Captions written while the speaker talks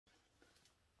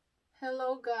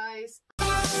Hello guys.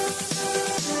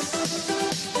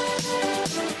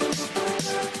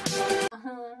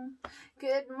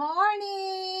 Good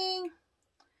morning.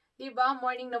 Diba?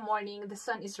 Morning na morning. The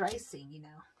sun is rising, you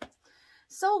know.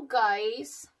 So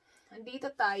guys, andito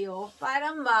tayo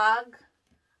para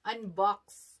mag-unbox.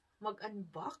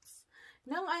 Mag-unbox?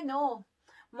 Ng ano?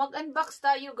 Mag-unbox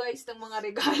tayo guys ng mga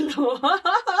regalo.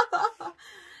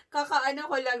 Kaka-ano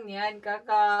ko lang yan.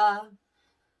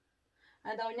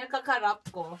 Kakarap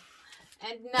ko.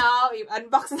 And now,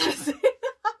 i-unbox natin.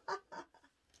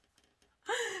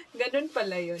 Ganun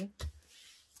pala yun.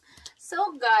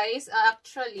 So, guys,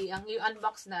 actually, ang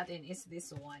i-unbox natin is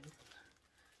this one.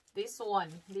 This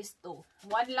one. This two.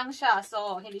 One lang siya.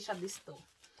 So, hindi siya this two.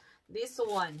 This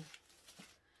one.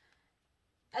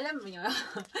 Alam mo nyo,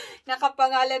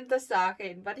 nakapangalan to sa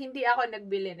akin. But hindi ako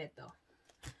nagbili nito.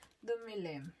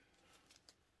 Dumilim.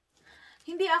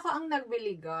 Hindi ako ang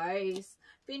nagbili, guys.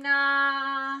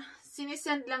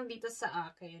 Sinisend lang dito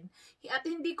sa akin. At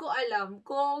hindi ko alam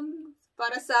kung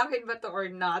para sa akin ba to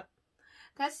or not.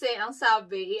 Kasi, ang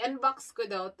sabi, i-unbox ko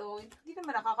daw to. Hindi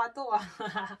naman nakakatuwa.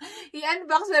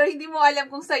 I-unbox, pero hindi mo alam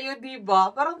kung sa'yo,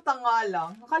 diba? Parang tanga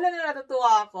lang. Akala na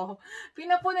natutuwa ako.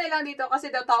 Pinapunay lang dito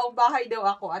kasi daw taong bahay daw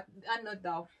ako. At ano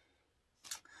daw.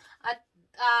 At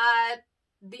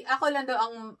ako lang daw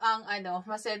ang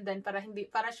masendan para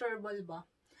sureball ba?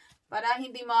 Para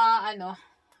hindi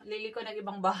liliko ng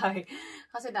ibang bahay.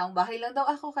 Kasi daw, bahay lang daw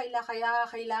ako. Kaya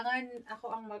kailangan ako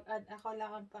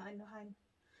lang ang paanuhan.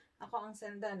 Ako ang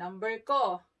senda. Number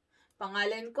ko.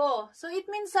 Pangalan ko. So, it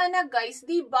means sana, guys,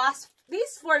 diba?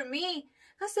 This for me.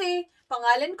 Kasi,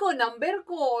 pangalan ko, number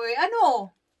ko,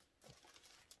 ano?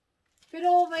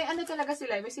 Pero, may talaga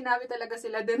sila. May sinabi talaga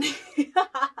sila dun.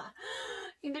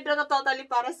 Hindi na totally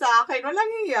para sa akin.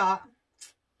 Walang hiya.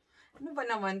 Ano ba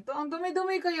naman to? Ang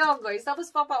dumi-dumi kaya, guys.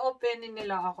 Tapos papa-openin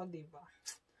nila ako, diba?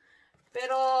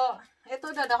 Pero,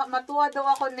 eto na, matuwa daw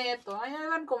ako nito.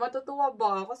 Ayawan ko, matutuwa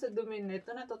ba ako sa dumi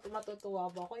nito? Matutuwa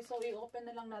ba ako? So, i-open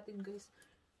na lang natin, guys.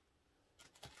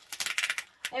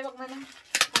 Ay, wag na lang.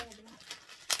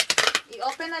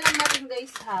 I-open na lang natin,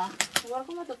 guys, ha? Ayawan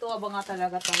ko, matutuwa ba nga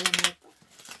talaga tayo nito?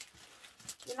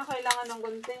 Hindi na kailangan ng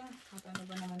gunting. At ano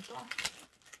ba naman to?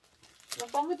 Ang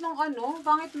pangit ng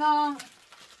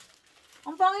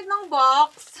ang pangit ng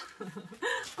box.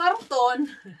 Karton.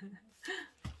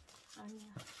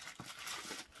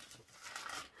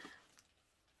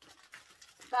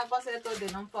 Tapos ito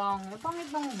din, ang pangit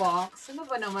ng box. Ano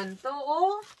ba naman to?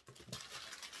 Oh.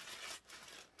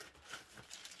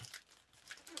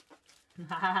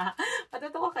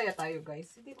 Matutuwa kaya tayo,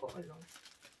 guys? Hindi ko alam.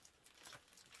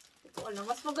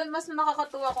 Mas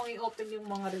nakakatuwa kung i-open yung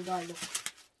mga regalo.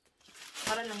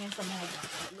 Para lang yan sa mga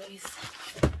bata, guys.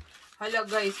 Hala,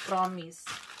 guys, promise.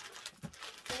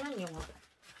 Tingnan nyo nga.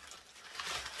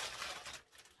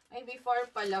 Ay, before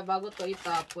pala, bago to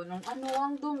itapon.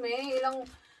 Ang dumi.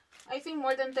 I think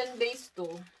more than 10 days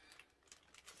to.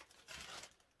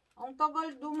 Ang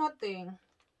tagal dumating.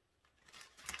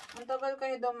 Ang tagal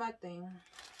kayo dumating.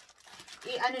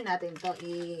 I-ano natin to,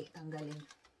 i-tanggalin.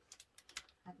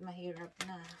 At mahirap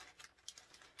na.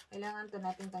 Kailangan to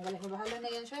natin tanggalin. Bahala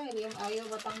na yan siya. Hindi yung ayaw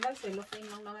matanggal. Cellophane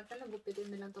lang naman pala. Gupitin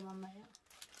nilang ito mamaya.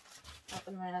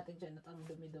 Tapon muna natin dyan at ang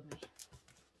dumi-dumi.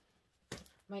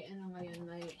 May ngayon.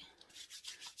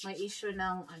 May issue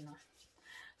ng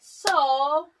So,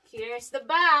 here's the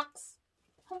box.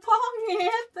 Ang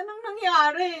pangit. Anong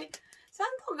nangyari?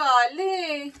 Saan to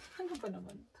galing? Ano ba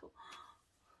naman to?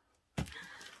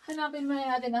 Hanapin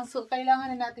muna natin ang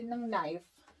kailangan na natin ng knife.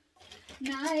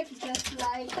 Knife, just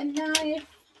like a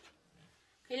knife.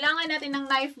 Kailangan natin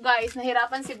ng knife, guys.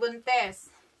 Nahirapan si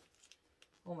Buntes.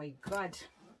 Oh my God.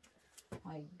 Oh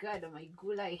my God. Oh my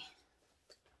gulay.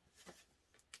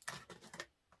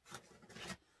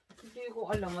 Hindi ko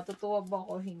alam. Matutuwa ba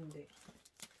ako? Hindi.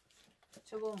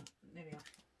 Tsaka, nire.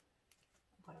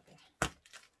 Okay.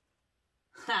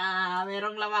 Ha!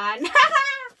 Merong laman.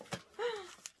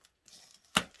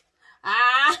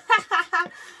 Ah!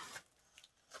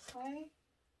 Okay.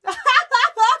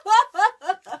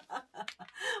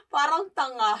 Parang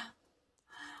tanga.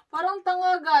 Parang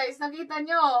tanga, guys. Nakita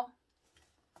nyo?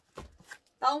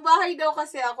 Taong bahay daw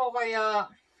kasi ako, kaya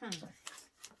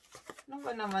ano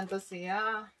ba naman to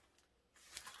siya?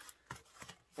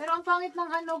 Pero ang pangit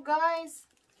ng guys.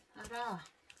 Ara.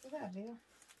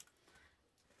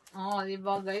 Oh,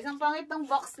 diba, guys? Ang pangit ng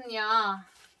box niya.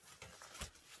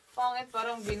 Pangit,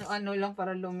 parang lang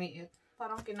para lumiit.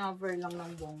 Parang kinover lang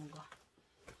ng bongga.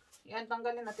 Yan,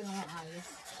 tanggalin natin ng ayos.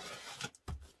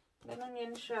 Ganun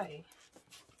yan siya eh.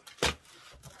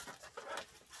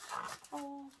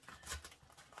 Oh.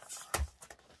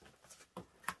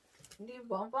 Di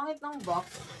ba? Ang pangit ng box.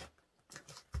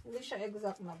 Hindi siya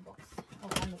exact na box. O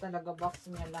ano talaga box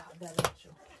niya lahat.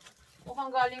 Diretso. Mukhang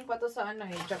galing pa to sa ano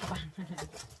eh. Japan.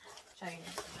 China.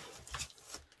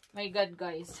 My God,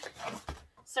 guys.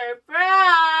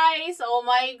 Surprise! Oh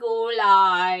my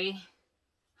gulay.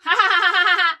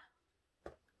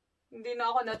 Hindi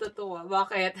na ako natutuwa.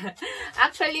 Bakit?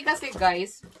 Actually kasi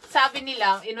guys, sabi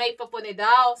nila, invite pa po ni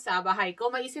daw sa bahay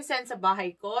ko. May isi-send sa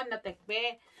bahay ko na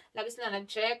tekbe. Lagi sila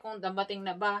nag-check kung dabating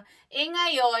na ba. Eh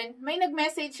ngayon, may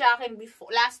nag-message sa akin before,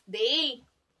 last day.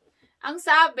 Ang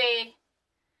sabi,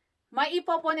 may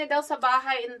ipopone daw sa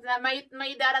bahay, na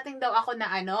may darating daw ako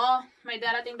na ano, may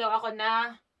darating daw ako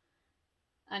na,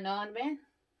 ano ba yan?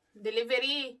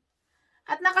 Delivery.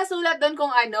 At nakasulat doon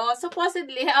kung ano,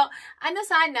 supposedly, ano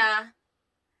sana,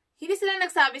 hindi sila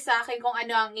nagsabi sa akin kung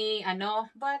ano ang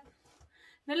but,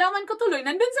 nalaman ko tuloy,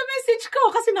 nandun sa message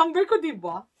ko, kasi number ko,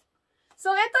 diba? So,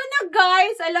 eto na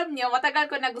guys, alam nyo, matagal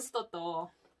ko na gusto to.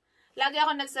 Lagi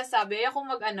ako nagsasabi,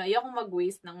 ayokong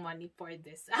mag-waste ng money for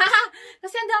this.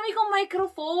 Kasi ang dami kong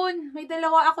microphone. May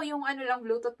dalawa ako yung lang,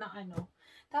 Bluetooth na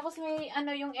Tapos may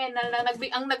yung Enel na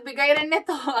ang nagbigay rin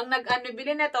nito, ang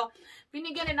bili nito.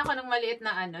 Binigyan rin ako ng maliit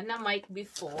na na mic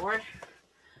before.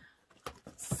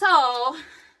 So,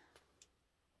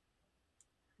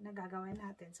 nagagawin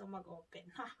natin. So, mag-open.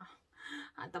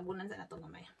 Tabunan sa nato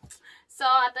mamaya. So,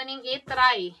 ato ning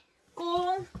i-try.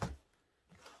 Kung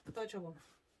ito, chubong.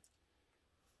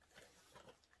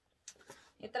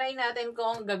 I-try natin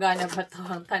kung gagana ba to.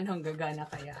 Ang tanong, gagana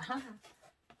kaya.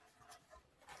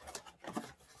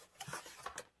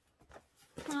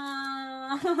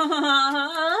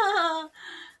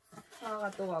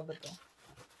 Nakakatuwa ba to?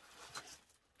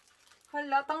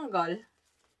 Hala, tanggal.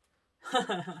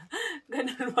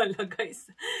 Ganun wala guys.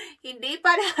 Hindi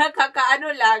pa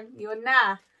nakakaano lang. Yun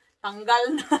na.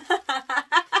 Tanggal na.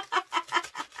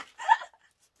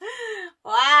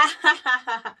 Wow!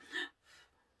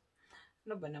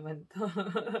 Ano ba naman to?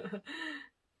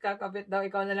 Kakabit daw.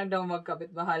 Ikaw na lang daw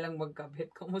magkabit. Bahalang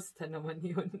magkabit. Kumusta naman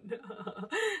yun?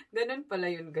 Ganun pala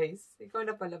yun guys. Ikaw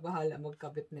na pala bahala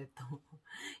magkabit nito.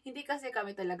 Hindi kasi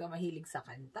kami talaga mahilig sa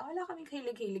kanta. Wala kaming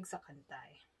hilig-hilig sa kanta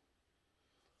eh.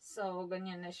 So,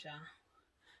 ganyan na siya.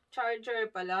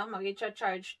 Charger pala.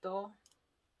 Mag-i-charge to.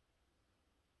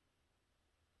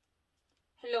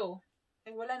 Hello.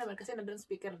 Eh, wala naman kasi nandun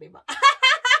speaker, diba?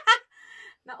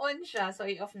 Na-on siya. So,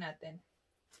 i-off natin.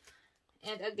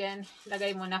 And again,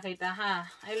 lagay mo na kita, ha?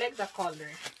 I like the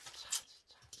color.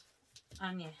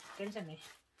 Anye. Ganyan eh.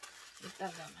 Ito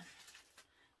naman.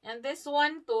 And this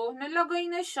one too, nalagay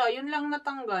na siya. Yun lang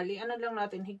natanggal. Ano lang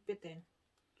natin, higpitin.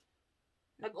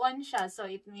 Nag-on siya, so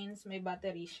it means may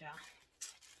battery siya.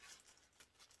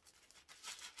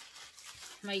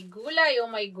 May gulay, oh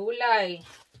may gulay.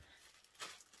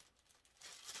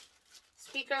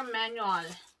 Speaker manual.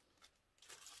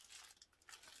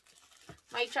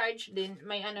 May charge din,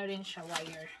 may ano rin siya,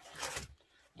 wire.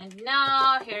 And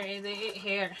now, here it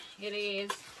is.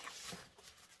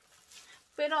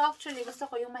 Pero actually, gusto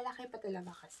ko yung malaki pa talaga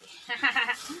kasi.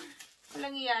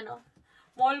 Walang iya, no?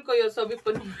 Mahal kayo, sabi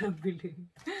pa nung nabili.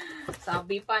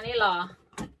 Sabi pa nila,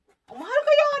 ang mahal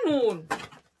kaya nun.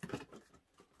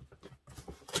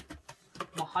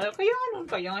 Mahal kaya nun.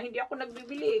 Kaya hindi ako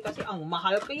nagbibili. Kasi ang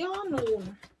mahal kaya nun.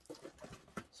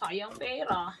 Sayang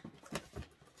pera.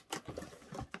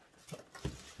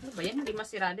 Ano ba yan? Hindi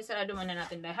masirado. Sarado muna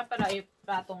natin dahil para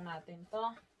ipatong natin to.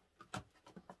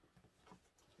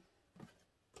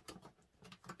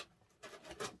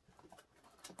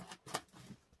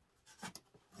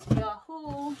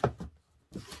 Yahoo!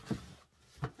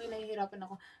 Ay, nahihirapan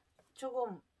ako.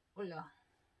 Chugom. Wala.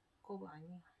 Ko ba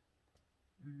niya?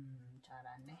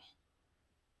 Charane.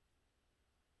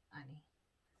 Ani.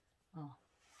 Oh.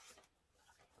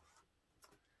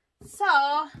 So,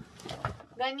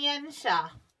 ganyan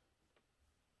siya.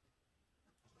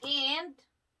 And,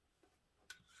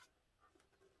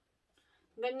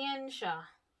 ganyan siya.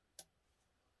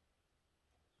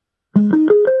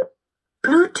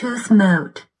 Bluetooth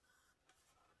mode.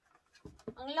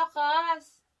 Ang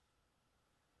lakas.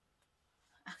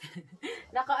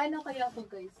 Nakaano kaya ako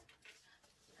guys?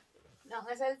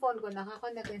 Naka-cellphone ko,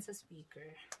 nakakonect din sa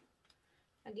speaker.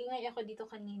 Nag-ingay ako dito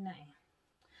kanina eh.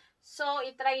 So,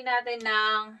 itry natin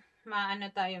ng maano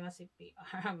tayo masipi.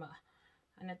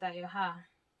 Ano tayo ha?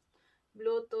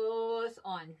 Bluetooth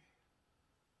on.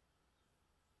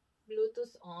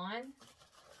 Bluetooth on.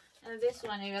 And this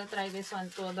one, I will try this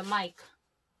one to the mic.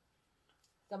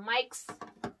 The mics.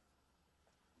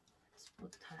 Let's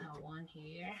put one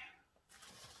here.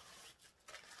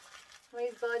 My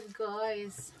God,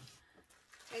 guys.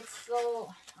 It's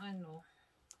so,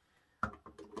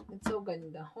 So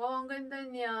ganda. Wow, ang ganda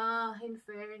niya. In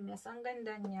fairness, ang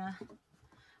ganda niya.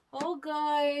 Oh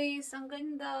guys, ang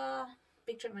ganda.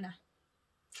 Picture mo na.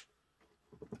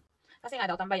 Kasi nga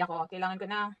daw, tambay ako. Kailangan ko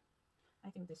na,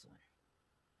 I think this one.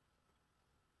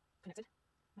 Connected?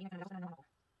 May nakalala ko na naman ako.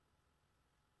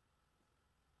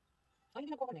 Ay, hindi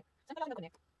nagko-connect. Saan ka lang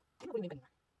nag-connect? Hindi mo yung kanina.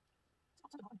 Saan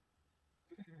ka nag-connect?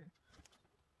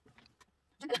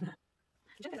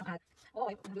 Diyan ka lang at. Oh,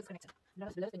 ay, Bluetooth connected.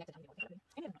 Bluetooth connected.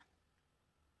 Ayun na.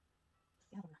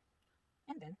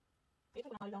 And then, ito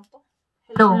ko lang to.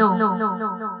 Hello.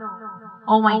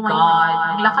 Oh my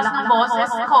God. Ang lakas ng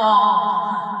boses ko.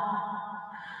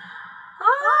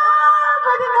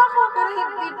 Pwede na ako. Pero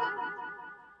hindi.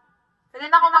 Pwede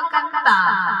na ako magkanta.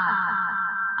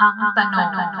 Ang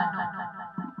tanong.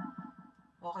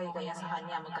 Okay, kaya sa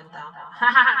kanya magkanta ako.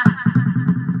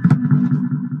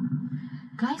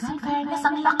 Guys, in fairness,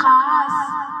 ang lakas.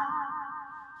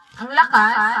 Ang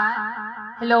lakas?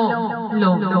 Hello.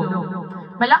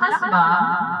 Malakas ba?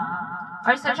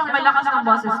 Or sadyang malakas ng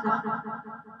boses ko?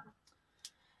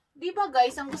 Di ba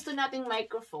guys, ang gusto nating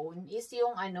microphone is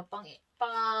yung ano, pang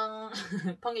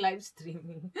live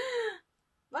streaming.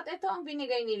 But ito ang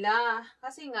binigay nila.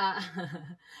 Kasi nga,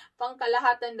 pang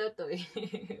kalahatan daw to eh.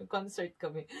 Concert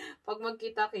kami. Pag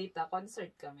magkita-kita,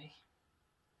 concert kami.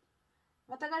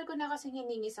 Matagal ko na kasing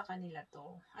hiningi sa kanila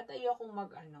to. At ayokong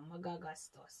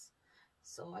magagastos.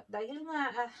 So, at dahil nga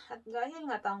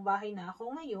tang bahay na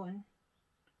ako ngayon,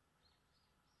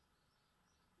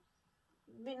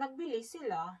 nagbili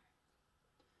sila.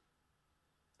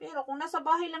 Pero kung nasa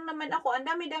bahay lang naman ako, ang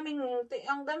dami-daming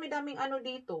ano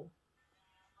dito.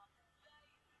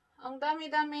 Ang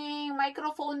dami-daming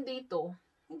microphone dito.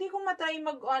 Hindi ko matry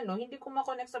hindi ko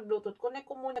ma-connect sa Bluetooth. Connect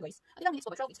ko muna, guys. Ilang minutes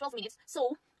ba? 12 minutes.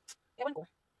 So, ewan ko.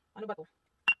 Ano ba to?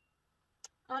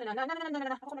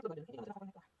 Nakakonect ba dun? Hindi naman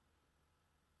nakakonect pa.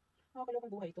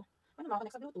 Nakakalokong buhay ito. Ano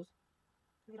makakonect sa Bluetooth?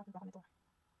 Nahirapan pa ako nito.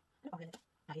 Ano pa nito?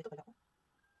 Ito pala ko.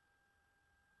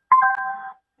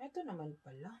 Ito naman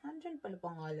pala. Nandyan pala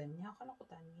pangalan niya.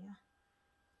 Kalakutan niya.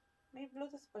 May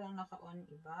Bluetooth palang naka-on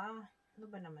iba. Ano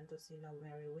ba naman to sila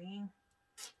wearing?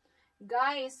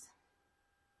 Guys!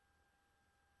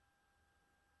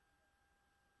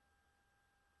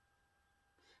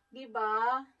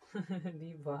 Diba?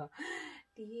 Diba?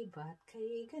 Diba't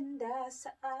kay ganda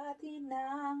sa atin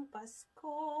ng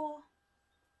Pasko?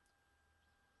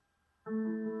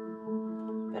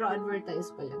 Pero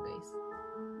advertise pala, guys.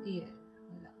 Yeah.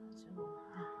 Wala.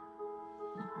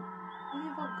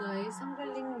 Diba, guys? Ang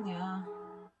galing niya.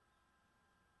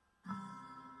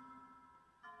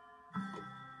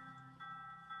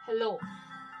 Hello.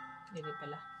 Hindi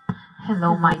pala.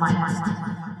 Hello, my test.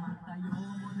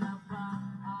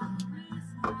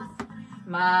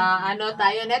 Ano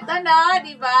tayo neto na,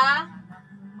 di ba?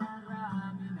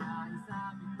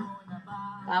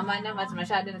 Tama na, mas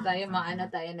masyado na tayo,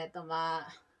 tayo neto,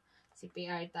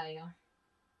 CPR tayo.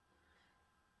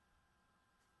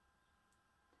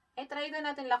 Try doon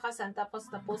natin lakasan,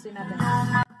 tapos tapusin natin.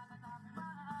 Ang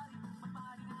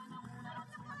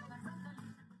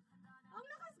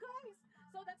lakas, guys!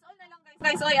 So, that's all na lang, guys.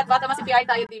 Guys, at bata CPR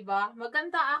tayo, di ba?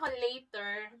 Magkanta ako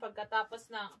later, pagkatapos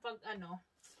na, pag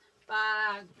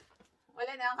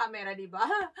wala na ang camera, di ba?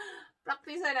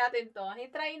 Practice natin to.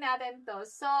 I-try natin to.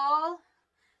 So,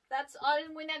 that's all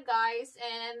muna, guys.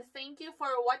 And thank you for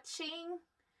watching.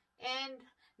 And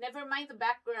never mind the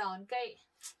background. Kay,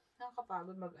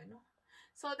 nakakapagod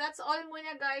So, that's all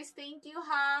muna, guys. Thank you,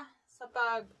 ha, sa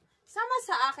sama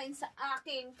sa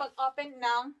aking pag-open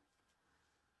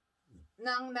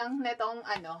ng netong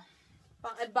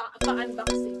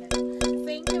pang-unboxing.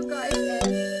 Thank you, guys.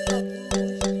 And